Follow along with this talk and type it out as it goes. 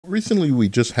Recently, we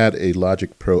just had a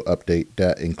Logic Pro update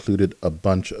that included a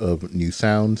bunch of new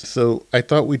sounds, so I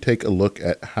thought we'd take a look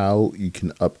at how you can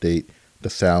update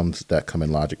the sounds that come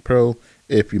in Logic Pro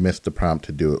if you missed the prompt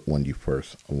to do it when you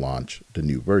first launch the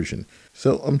new version.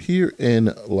 So I'm here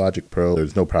in Logic Pro.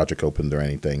 There's no project opened or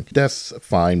anything. That's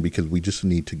fine because we just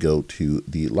need to go to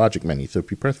the Logic menu. So if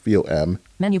you press VOM,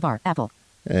 menu bar, Apple,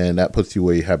 and that puts you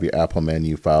where you have your Apple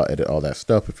menu, file, edit, all that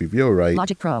stuff. If you VO right,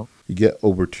 Logic Pro, you get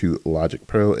over to Logic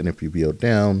Pro, and if you VO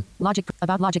down, Logic,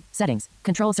 about Logic, settings,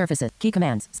 control surfaces, key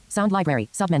commands, sound library,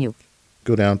 submenu,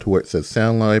 go down to where it says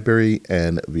Sound Library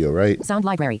and VO right. sound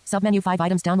library, submenu 5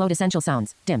 items, download essential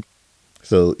sounds, dimmed,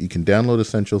 So you can download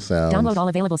essential sounds. download all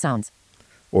available sounds,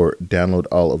 Or download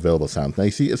all available sounds. Now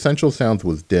you see essential sounds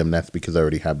was dim. That's because I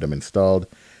already have them installed.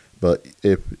 But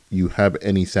if you have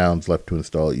any sounds left to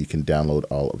install, you can download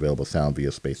all available sound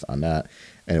via space on that,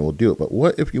 and it will do it. But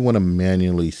what if you want to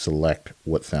manually select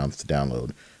what sounds to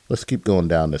download? Let's keep going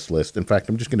down this list. In fact,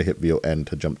 I'm just going to hit VON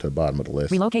to jump to the bottom of the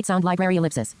list. relocate sound library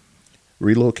ellipsis,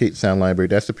 Relocate sound library.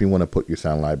 That's if you want to put your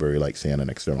sound library, like say on an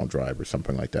external drive or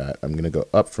something like that. I'm going to go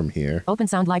up from here. open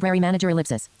sound library manager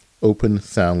ellipsis, Open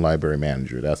sound library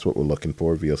manager. That's what we're looking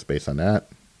for. VO space on that.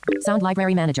 sound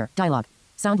library manager, dialog,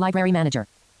 sound library manager,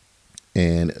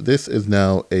 And this is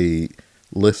now a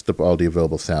list of all the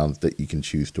available sounds that you can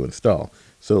choose to install.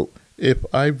 So if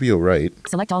I VO right,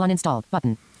 select all uninstalled,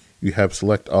 button, you have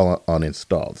select all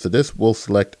uninstalled. So this will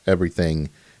select everything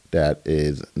that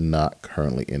is not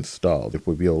currently installed. If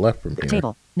we VO left from here,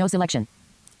 table, no selection,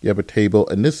 you have a table,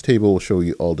 and this table will show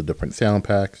you all the different sound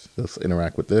packs. Let's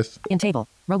interact with this. in table,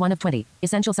 row 1 of 20,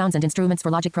 essential sounds and instruments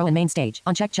for Logic Pro and main stage,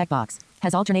 unchecked checkbox,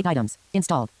 has alternate items,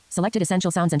 installed, selected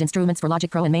essential sounds and instruments for Logic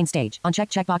Pro and main stage,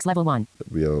 unchecked checkbox level 1,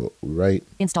 VO right,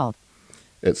 installed,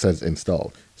 it says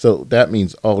installed. So that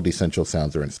means all the essential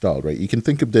sounds are installed, right? You can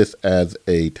think of this as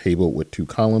a table with two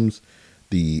columns.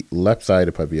 The left side,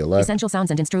 if I VO left, essential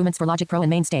sounds and instruments for Logic Pro and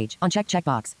main stage, unchecked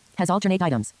checkbox, has alternate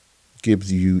items,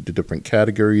 gives you the different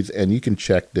categories, and you can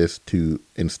check this to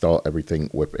install everything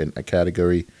within a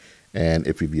category. And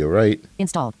if you VO right,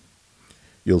 installed,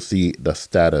 you'll see the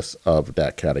status of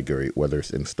that category, whether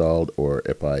it's installed, or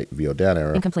if I VO down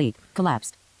arrow, incomplete,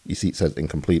 collapsed, you see it says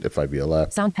incomplete. If I VO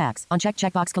left, sound packs, unchecked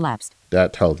checkbox collapsed,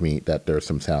 that tells me that there's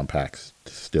some sound packs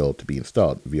still to be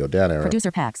installed. VO down arrow,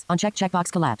 producer packs, unchecked checkbox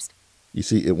collapsed, you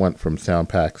see it went from sound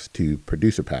packs to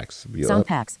producer packs. VO sound up,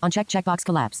 packs, unchecked checkbox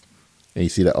collapsed, and you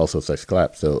see that also says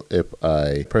collapse. So if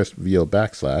I press VO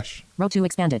backslash, row 2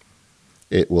 expanded,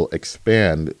 it will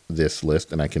expand this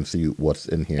list, and I can see what's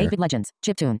in here. 8-bit legends,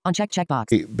 chiptune, unchecked checkbox,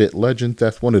 8-bit legends,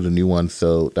 that's one of the new ones,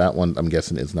 so that one I'm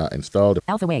guessing is not installed.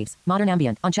 alpha waves, modern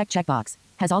ambient, unchecked checkbox,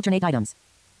 has alternate items,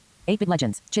 8-bit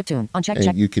legends, chiptune, unchecked And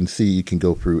check, you can see, you can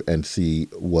go through and see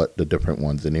what the different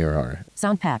ones in here are.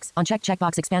 sound packs, unchecked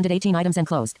checkbox expanded 18 items and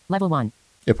closed, level 1,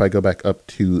 If I go back up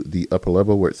to the upper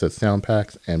level where it says sound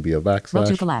packs and VO row 2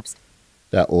 backslash, collapsed,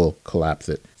 that will collapse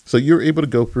it. So you're able to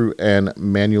go through and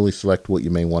manually select what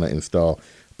you may want to install.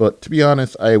 But to be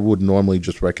honest, I would normally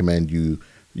just recommend you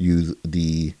use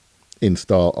the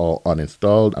install all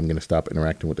uninstalled. I'm going to stop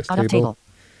interacting with this out of table,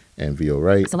 and VO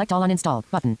right, select all uninstalled,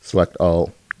 button, select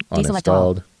all Deselect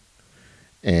all. uninstalled,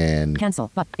 and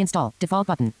cancel, but, install, default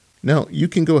button, now you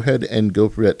can go ahead and go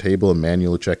through that table and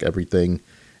manually check everything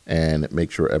and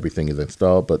make sure everything is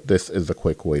installed. But this is a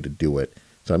quick way to do it.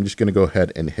 So I'm just going to go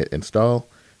ahead and hit install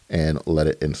and let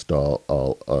it install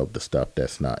all of the stuff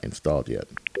that's not installed yet.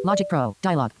 Logic Pro,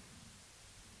 dialog,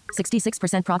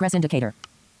 66% progress indicator,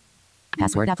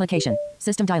 password application,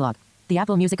 system dialog, the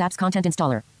Apple Music Apps Content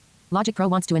Installer. Logic Pro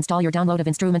wants to install your download of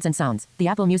instruments and sounds. The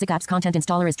Apple Music Apps Content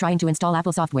Installer is trying to install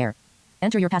Apple software.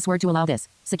 Enter your password to allow this.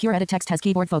 Secure edit text has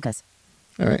keyboard focus.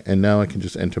 All right, and now I can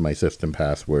just enter my system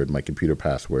password, my computer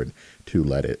password, to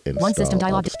let it install One system all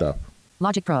dialog. the stuff.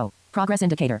 Logic Pro, progress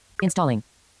indicator, installing.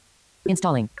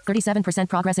 Installing, 37%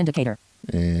 progress indicator.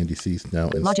 And you see it's now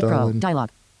installing. Logic Pro,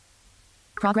 dialog.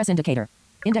 Progress indicator.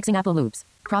 Indexing Apple loops.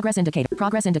 Progress indicator.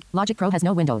 Logic Pro has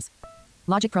no windows.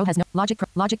 Logic Pro has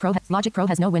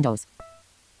no windows.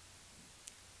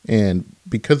 And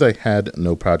because I had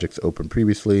no projects open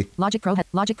previously, Logic Pro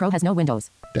has no windows.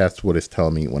 that's what it's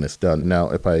telling me when it's done. Now,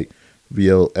 if I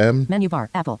VOM, Menu bar,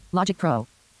 Apple, Logic Pro,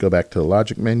 go back to the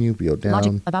Logic menu, VO down,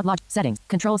 Logic, about Logic, settings,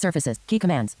 control surfaces, key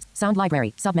commands, sound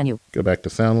library, submenu, go back to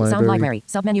sound library. sound library,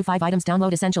 submenu 5 items,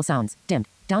 download essential sounds, dimmed,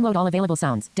 download all available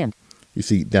sounds, dimmed, You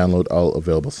see download all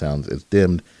available sounds is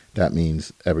dimmed. That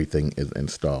means everything is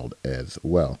installed as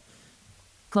well.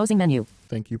 closing menu,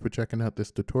 Thank you for checking out this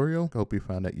tutorial. Hope you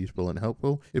found that useful and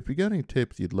helpful. If you got any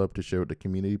tips you'd love to share with the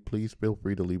community, please feel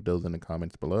free to leave those in the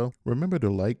comments below. Remember to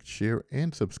like, share,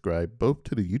 and subscribe both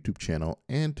to the YouTube channel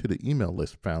and to the email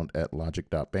list found at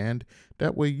logic.band.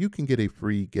 That way you can get a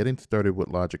free Getting Started with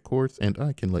Logic course, and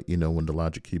I can let you know when the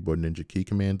Logic Keyboard Ninja key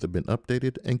commands have been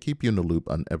updated and keep you in the loop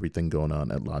on everything going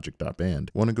on at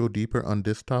logic.band. Want to go deeper on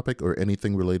this topic or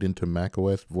anything related to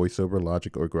macOS, VoiceOver,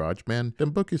 Logic, or GarageBand? Then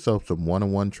book yourself some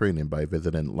one-on-one training by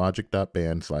visiting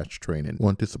logic.band/training.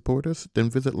 Want to support us?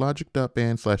 Then visit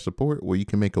logic.band/support, where you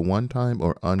can make a one-time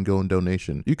or ongoing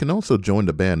donation. You can also join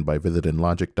the band by visiting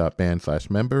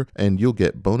logic.band/member, and you'll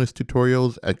get bonus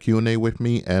tutorials, a Q&A with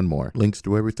me, and more. Links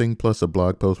to everything plus a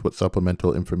blog post with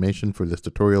supplemental information for this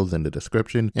tutorial is in the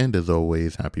description, and as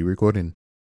always, happy recording.